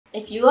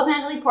If you love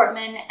Natalie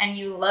Portman and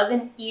you love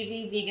an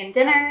easy vegan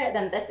dinner,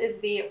 then this is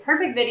the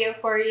perfect video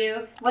for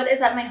you. What is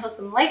up, my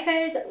wholesome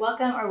lifers?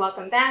 Welcome or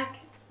welcome back.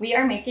 We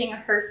are making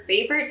her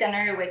favorite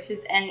dinner, which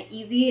is an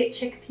easy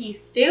chickpea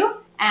stew,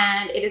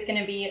 and it is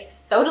gonna be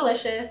so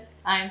delicious.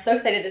 I'm so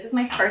excited. This is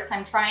my first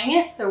time trying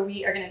it, so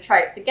we are gonna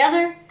try it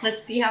together.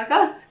 Let's see how it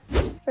goes.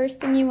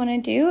 First thing you wanna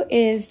do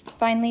is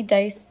finely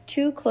dice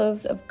 2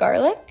 cloves of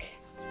garlic.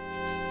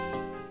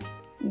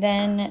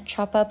 Then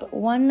chop up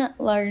 1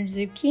 large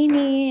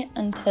zucchini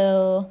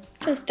until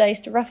just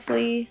diced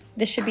roughly.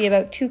 This should be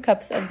about 2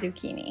 cups of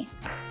zucchini.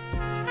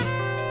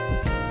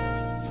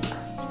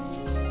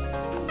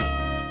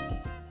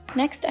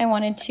 Next, I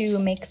wanted to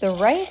make the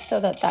rice so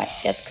that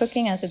gets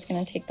cooking, as it's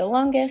gonna take the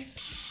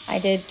longest. I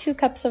did 2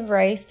 cups of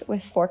rice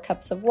with 4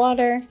 cups of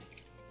water,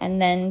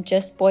 and then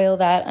just boil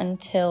that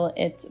until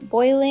it's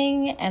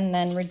boiling, and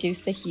then reduce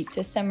the heat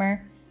to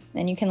simmer.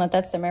 Then you can let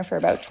that simmer for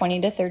about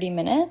 20 to 30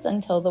 minutes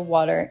until the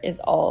water is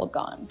all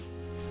gone.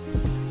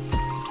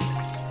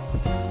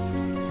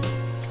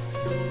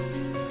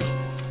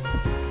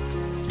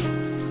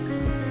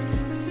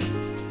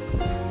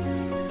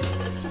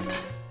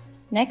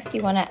 Next,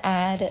 you want to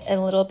add a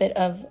little bit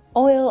of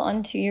oil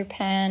onto your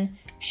pan.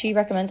 She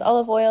recommends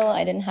olive oil.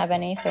 I didn't have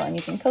any, so I'm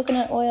using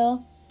coconut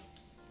oil.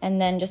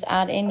 And then just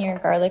add in your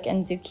garlic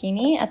and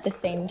zucchini at the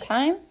same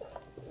time.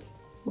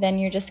 Then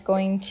you're just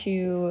going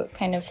to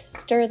kind of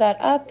stir that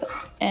up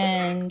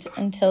and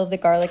until the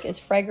garlic is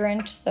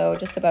fragrant, so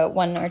just about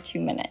 1 or 2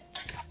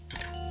 minutes.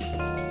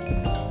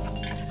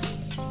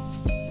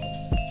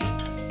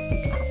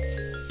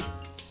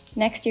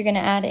 Next, you're going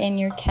to add in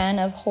your can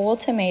of whole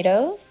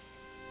tomatoes,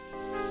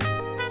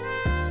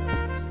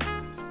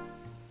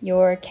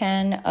 your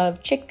can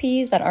of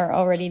chickpeas that are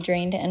already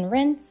drained and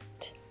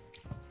rinsed,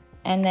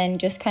 and then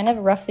just kind of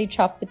roughly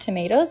chop the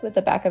tomatoes with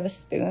the back of a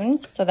spoon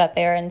so that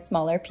they are in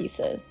smaller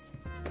pieces.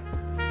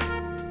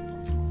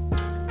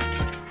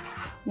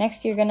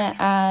 Next, you're gonna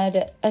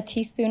add a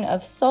teaspoon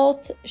of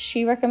salt.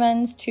 She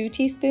recommends 2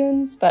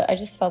 teaspoons, but I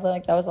just felt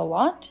like that was a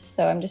lot,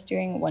 so I'm just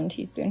doing 1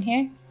 teaspoon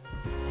here.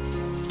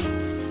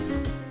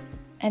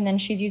 And then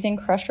she's using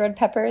crushed red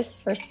peppers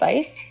for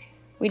spice.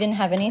 We didn't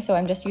have any, so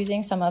I'm just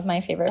using some of my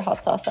favorite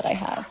hot sauce that I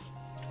have.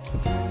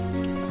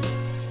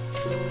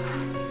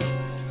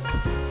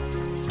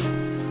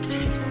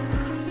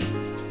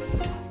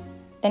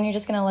 Then you're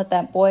just gonna let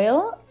that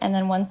boil, and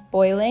then once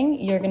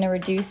boiling, you're gonna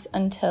reduce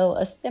until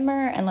a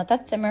simmer and let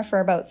that simmer for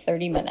about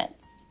 30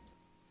 minutes.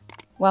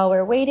 While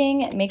we're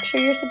waiting, make sure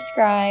you're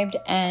subscribed,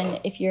 and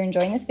if you're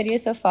enjoying this video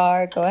so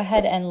far, go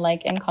ahead and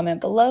like and comment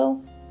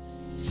below.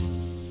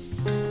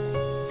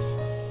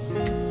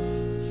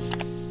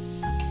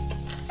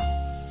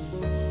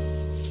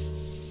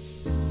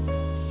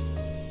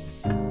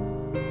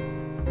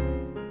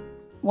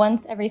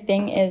 Once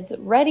everything is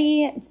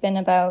ready, it's been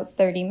about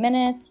 30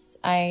 minutes.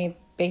 I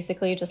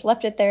basically just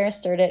left it there,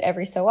 stirred it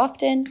every so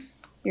often.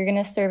 You're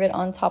gonna serve it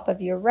on top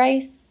of your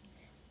rice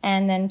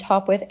and then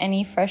top with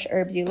any fresh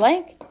herbs you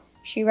like.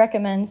 She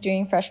recommends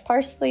doing fresh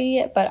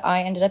parsley, but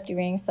I ended up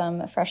doing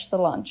some fresh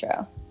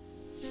cilantro.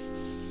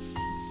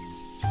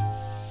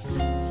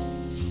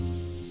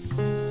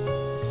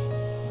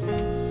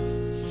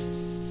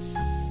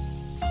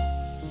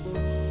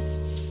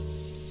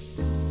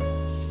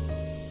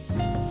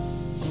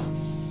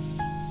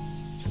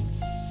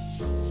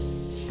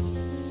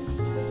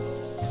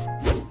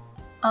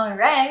 All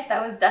right,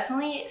 that was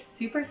definitely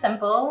super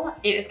simple.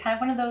 It is kind of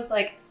one of those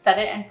like set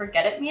it and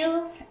forget it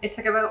meals. It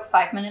took about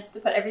 5 minutes to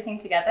put everything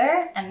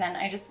together, and then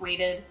I just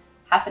waited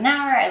half an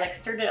hour. I like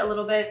stirred it a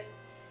little bit,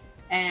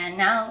 and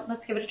now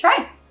let's give it a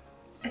try.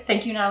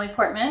 Thank you, Natalie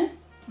Portman.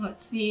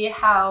 Let's see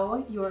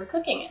how your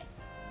cooking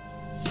is.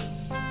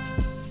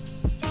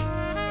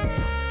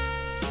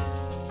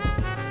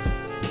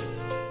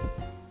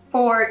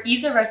 For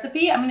ease of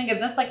recipe, I'm gonna give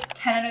this like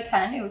 10 out of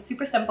 10. It was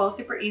super simple,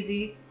 super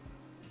easy.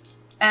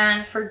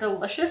 And for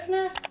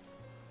deliciousness,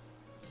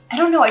 I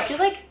don't know, I feel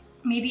like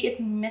maybe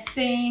it's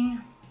missing,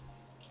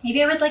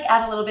 maybe I would like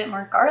add a little bit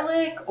more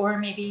garlic or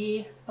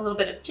maybe a little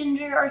bit of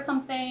ginger or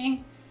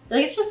something. I feel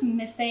like it's just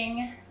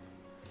missing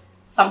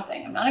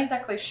something. I'm not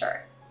exactly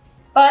sure,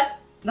 but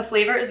the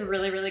flavor is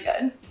really, really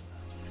good.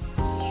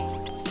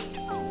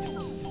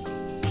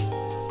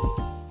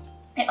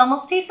 It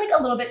almost tastes like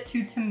a little bit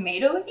too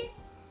tomatoey.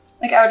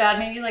 Like I would add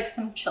maybe like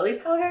some chili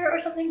powder or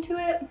something to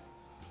it.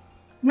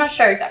 I'm not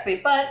sure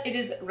exactly, but it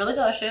is really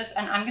delicious,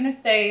 and I'm gonna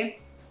say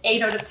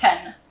 8 out of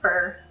 10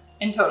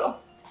 in total.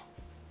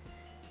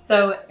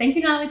 So thank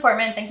you, Natalie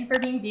Portman. Thank you for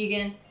being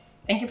vegan.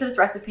 Thank you for this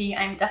recipe.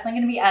 I'm definitely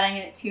gonna be adding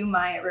it to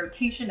my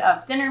rotation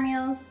of dinner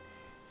meals.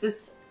 This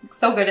is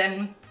so good,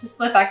 and just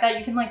the fact that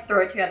you can like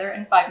throw it together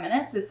in 5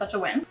 minutes is such a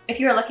win. If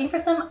you're looking for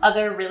some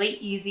other really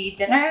easy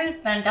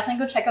dinners, then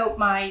definitely go check out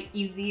my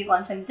easy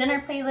lunch and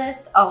dinner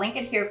playlist. I'll link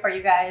it here for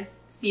you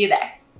guys. See you there.